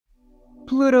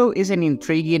Pluto is an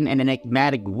intriguing and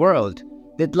enigmatic world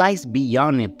that lies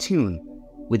beyond Neptune,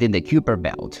 within the Kuiper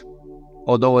belt.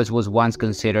 Although it was once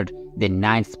considered the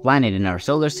ninth planet in our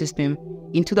solar system,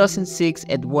 in 2006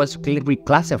 it was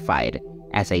reclassified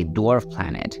as a dwarf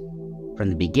planet. From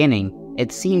the beginning,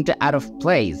 it seemed out of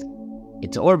place.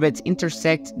 Its orbits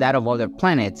intersect that of other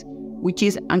planets, which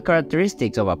is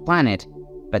uncharacteristic of a planet,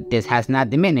 but this has not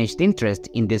diminished interest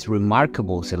in this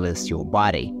remarkable celestial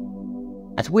body.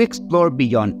 As we explore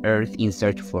beyond Earth in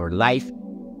search for life,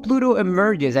 Pluto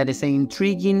emerges as an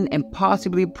intriguing and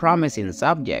possibly promising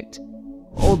subject.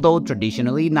 Although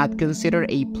traditionally not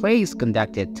considered a place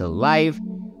conducive to life,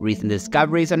 recent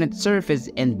discoveries on its surface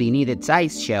and beneath its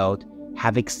ice shield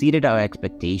have exceeded our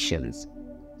expectations.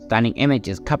 Stunning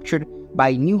images captured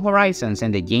by New Horizons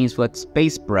and the James Webb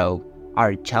Space Probe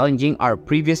are challenging our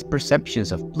previous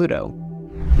perceptions of Pluto,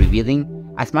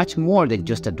 revealing as much more than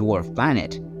just a dwarf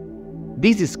planet.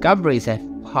 These discoveries have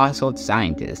puzzled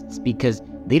scientists because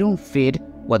they don't fit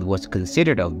what was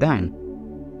considered of them.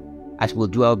 As we'll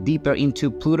delve deeper into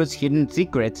Pluto's hidden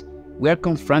secrets, we are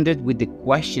confronted with the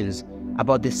questions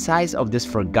about the size of this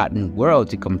forgotten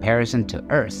world in comparison to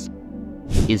Earth.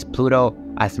 Is Pluto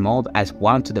as small as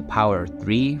 1 to the power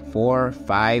 3, 4,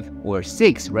 5, or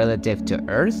 6 relative to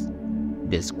Earth?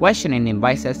 This questioning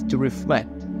invites us to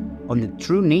reflect on the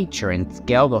true nature and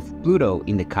scale of Pluto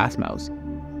in the cosmos.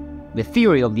 The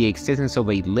theory of the existence of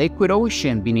a liquid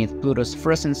ocean beneath Pluto's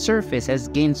frozen surface has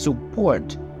gained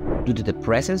support due to the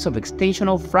presence of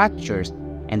extensional fractures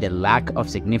and the lack of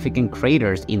significant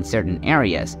craters in certain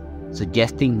areas,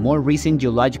 suggesting more recent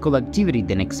geological activity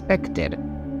than expected.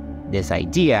 This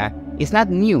idea is not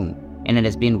new, and it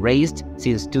has been raised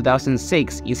since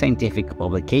 2006 in scientific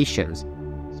publications,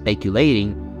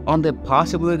 speculating on the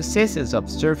possible existence of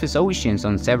surface oceans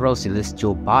on several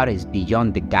celestial bodies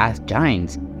beyond the gas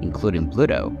giants, including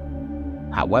Pluto.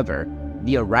 However,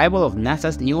 the arrival of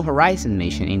NASA's New Horizons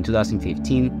mission in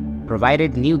 2015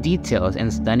 provided new details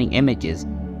and stunning images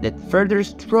that further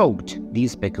stroked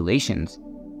these speculations.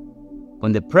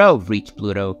 When the probe reached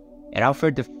Pluto, it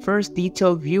offered the first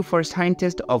detailed view for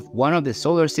scientists of one of the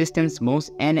solar system's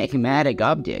most enigmatic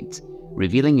objects,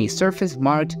 revealing a surface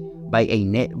marked by a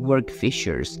network of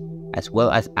fissures, as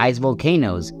well as ice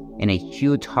volcanoes and a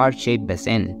huge heart-shaped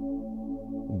basin.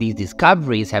 These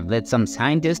discoveries have led some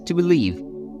scientists to believe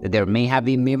that there may have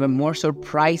been even more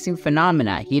surprising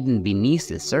phenomena hidden beneath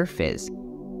the surface.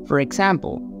 For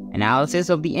example, analysis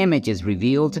of the images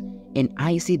revealed an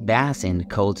icy basin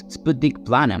called Sputnik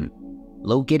Planum,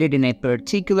 located in a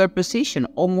particular position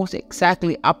almost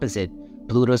exactly opposite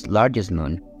Pluto's largest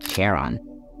moon, Charon.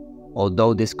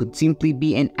 Although this could simply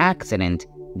be an accident,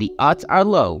 the odds are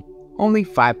low, only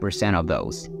 5% of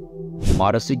those.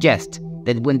 Models suggest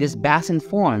that when this basin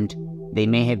formed, they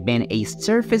may have been a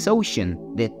surface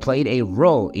ocean that played a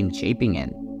role in shaping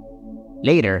it.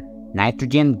 Later,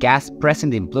 nitrogen gas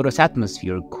present in Pluto's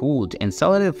atmosphere cooled and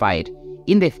solidified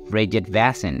in the frigid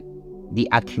basin. The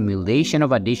accumulation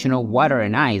of additional water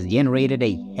and ice generated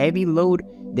a heavy load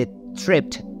that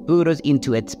tripped Pluto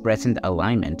into its present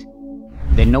alignment.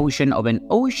 The notion of an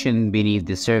ocean beneath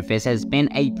the surface has been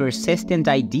a persistent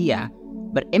idea,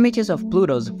 but images of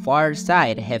Pluto's far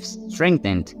side have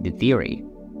strengthened the theory.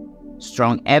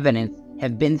 Strong evidence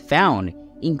have been found,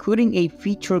 including a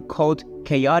feature called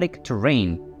chaotic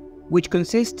terrain, which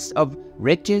consists of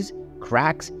ridges,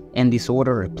 cracks, and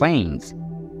disordered plains.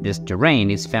 This terrain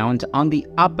is found on the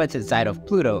opposite side of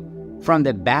Pluto from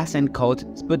the basin called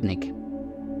Sputnik.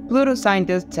 Pluto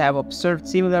scientists have observed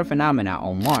similar phenomena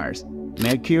on Mars,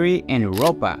 Mercury, and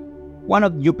Europa, one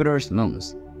of Jupiter's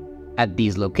moons. At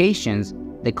these locations,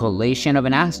 the collision of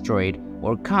an asteroid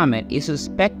or comet is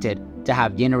suspected to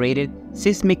have generated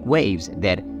seismic waves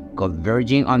that,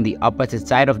 converging on the opposite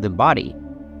side of the body,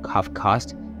 have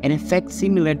caused an effect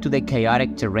similar to the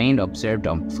chaotic terrain observed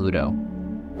on Pluto.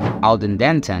 Alden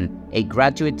Denton, a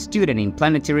graduate student in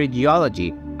planetary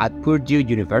geology at Purdue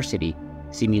University,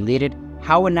 simulated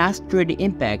how an asteroid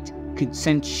impact could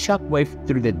send shockwaves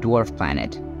through the dwarf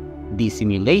planet. These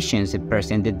simulations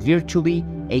presented virtually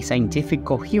a scientific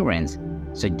coherence,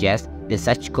 suggest that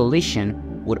such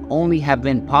collision would only have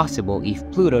been possible if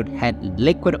Pluto had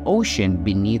liquid ocean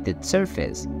beneath its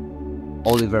surface.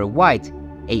 Oliver White,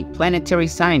 a planetary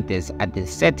scientist at the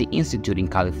SETI Institute in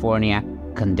California,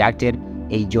 conducted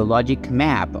a geologic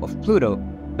map of Pluto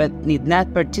but did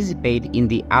not participate in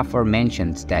the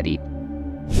aforementioned study.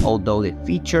 Although the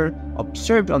feature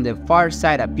observed on the far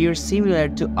side appears similar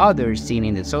to others seen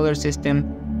in the solar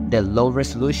system, the low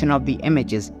resolution of the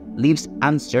images leaves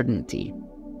uncertainty.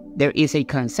 There is a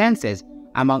consensus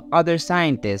among other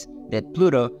scientists that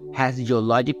Pluto has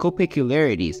geological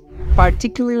peculiarities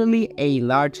particularly a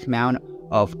large amount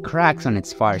of cracks on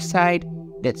its far side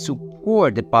that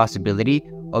support the possibility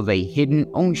of a hidden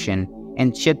ocean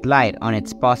and shed light on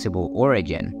its possible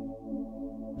origin.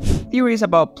 Theories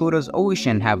about Pluto's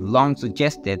ocean have long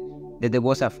suggested that there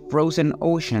was a frozen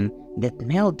ocean that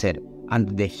melted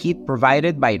under the heat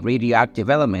provided by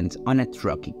radioactive elements on its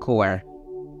rocky core.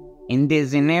 In this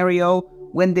scenario,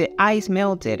 when the ice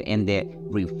melted and the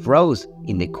refroze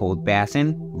in the cold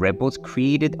basin, ripples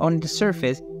created on the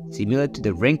surface similar to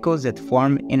the wrinkles that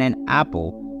form in an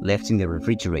apple left in the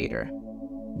refrigerator.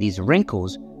 These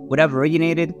wrinkles would have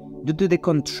originated due to the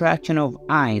contraction of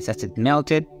ice as it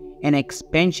melted and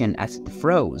expansion as it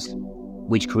froze,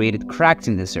 which created cracks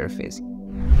in the surface.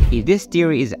 If this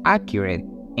theory is accurate,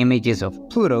 images of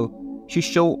Pluto should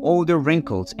show older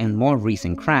wrinkles and more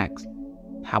recent cracks.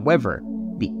 However,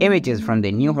 the images from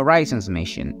the New Horizons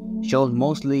mission showed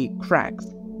mostly cracks,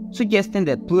 suggesting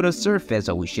that Pluto's surface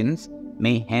oceans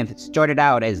may have started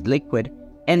out as liquid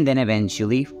and then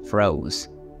eventually froze.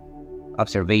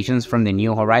 Observations from the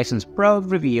New Horizons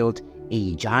probe revealed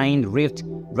a giant rift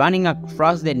running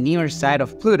across the near side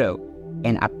of Pluto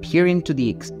and appearing to the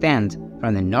extent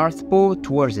from the North Pole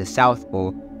towards the South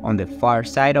Pole on the far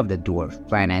side of the dwarf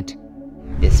planet.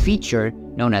 This feature,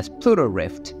 known as Pluto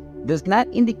Rift, does not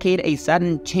indicate a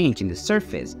sudden change in the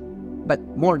surface, but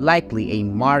more likely a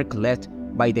mark left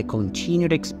by the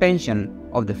continued expansion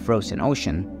of the frozen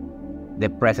ocean. The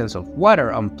presence of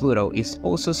water on Pluto is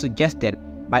also suggested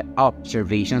by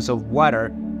observations of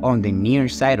water on the near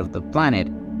side of the planet,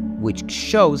 which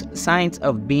shows signs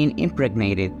of being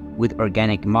impregnated with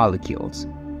organic molecules.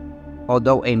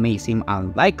 Although it may seem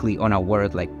unlikely on a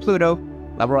world like Pluto,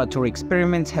 laboratory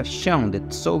experiments have shown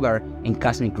that solar and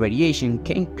cosmic radiation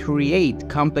can create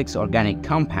complex organic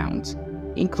compounds,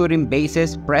 including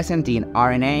bases present in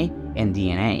RNA and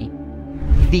DNA.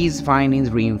 These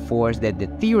findings reinforce that the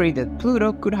theory that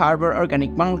Pluto could harbor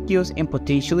organic molecules and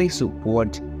potentially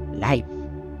support life.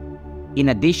 In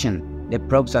addition, the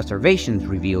probe's observations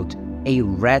revealed a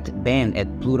red band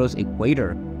at Pluto's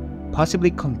equator,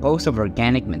 possibly composed of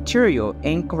organic material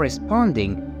and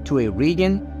corresponding to a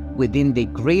region within the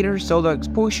greater solar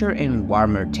exposure and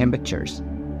warmer temperatures.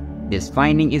 This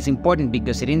finding is important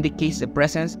because it indicates the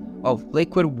presence of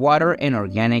liquid water and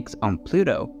organics on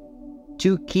Pluto,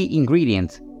 two key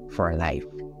ingredients for life.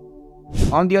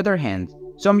 On the other hand,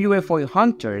 some UFO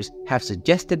hunters have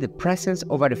suggested the presence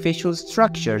of artificial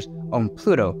structures on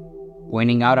Pluto,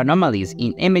 pointing out anomalies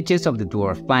in images of the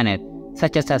dwarf planet,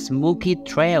 such as a smoky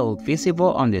trail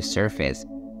visible on the surface.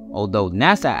 Although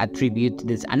NASA attributes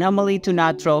this anomaly to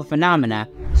natural phenomena,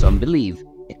 some believe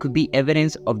it could be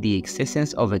evidence of the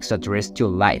existence of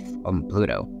extraterrestrial life on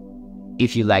Pluto.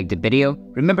 If you liked the video,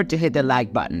 remember to hit the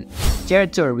like button, share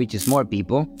it so it reaches more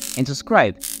people, and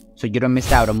subscribe so you don't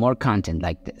miss out on more content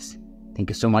like this. Thank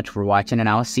you so much for watching, and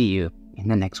I'll see you in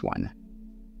the next one.